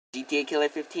GTA Killer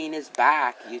 15 is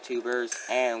back, YouTubers,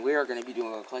 and we are going to be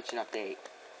doing a collection update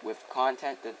with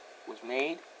content that was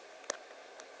made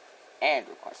and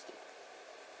requested.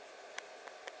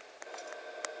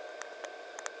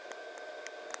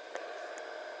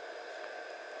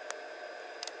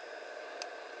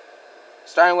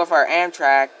 Starting with our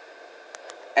Amtrak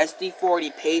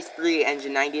SD40 Pace 3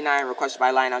 Engine 99 requested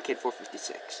by Lionel Kid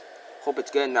 456. Hope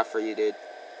it's good enough for you, dude.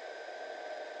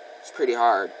 It's pretty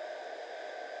hard.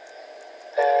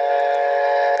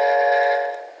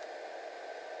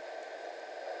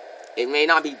 It may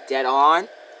not be dead on,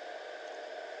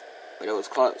 but it was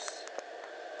close.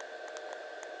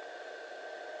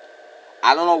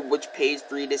 I don't know which Pace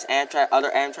 3 this other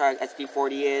Amtrak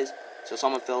SD40 is, so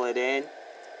someone fill it in.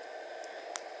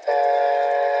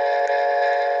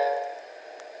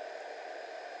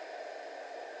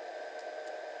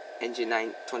 Engine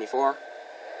 924.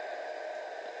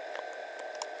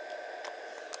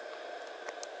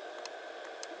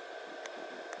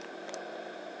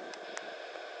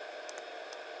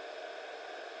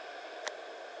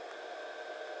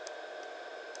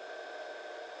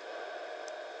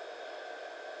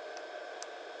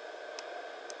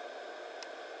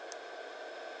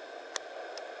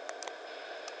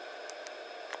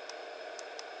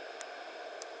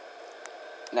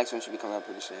 Next one should be coming up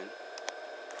pretty soon.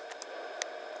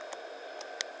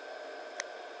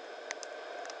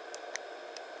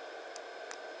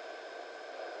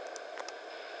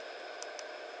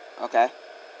 Okay.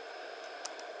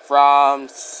 From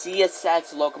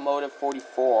CSX Locomotive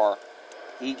 44,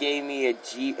 he gave me a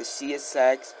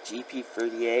CSX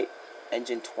GP38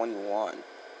 Engine 21.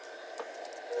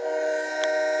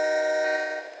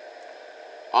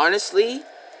 Honestly,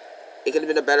 it could have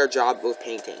been a better job with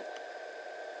painting.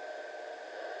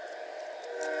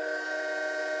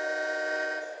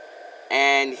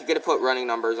 And he could have put running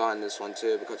numbers on this one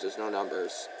too, because there's no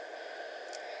numbers.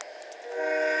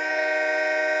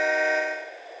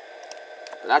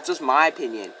 But that's just my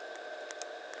opinion.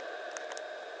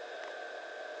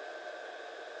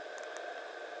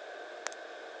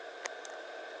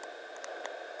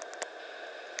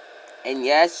 And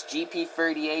yes,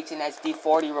 GP38 and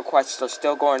SD40 requests are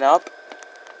still going up.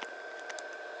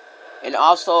 And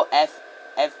also F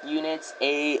units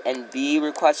A and B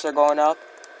requests are going up.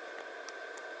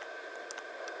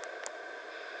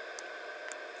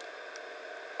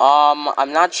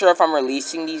 I'm not sure if I'm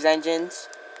releasing these engines,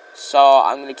 so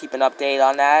I'm going to keep an update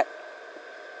on that.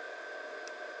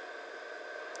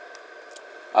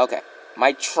 Okay,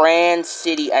 my Trans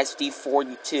City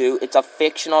SD42, it's a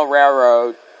fictional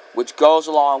railroad which goes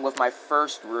along with my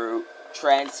first route,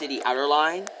 Trans City Outer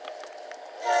Line.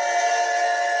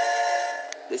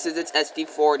 This is its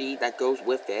SD40 that goes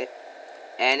with it,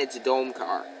 and it's a dome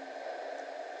car.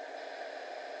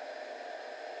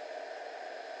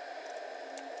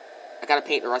 I gotta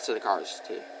paint the rest of the cars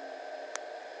too.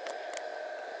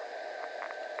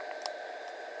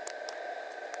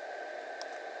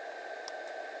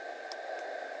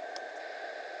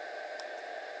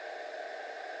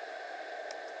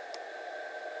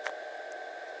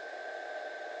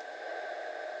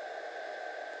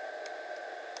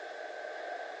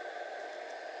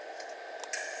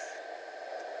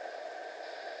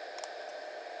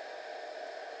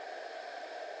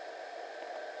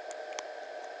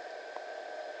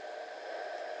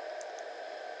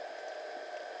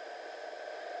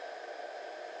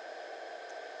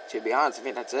 To be honest, I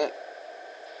think that's it.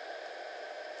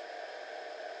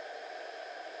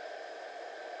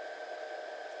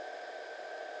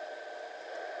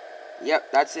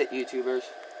 Yep, that's it, YouTubers.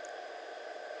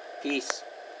 Peace.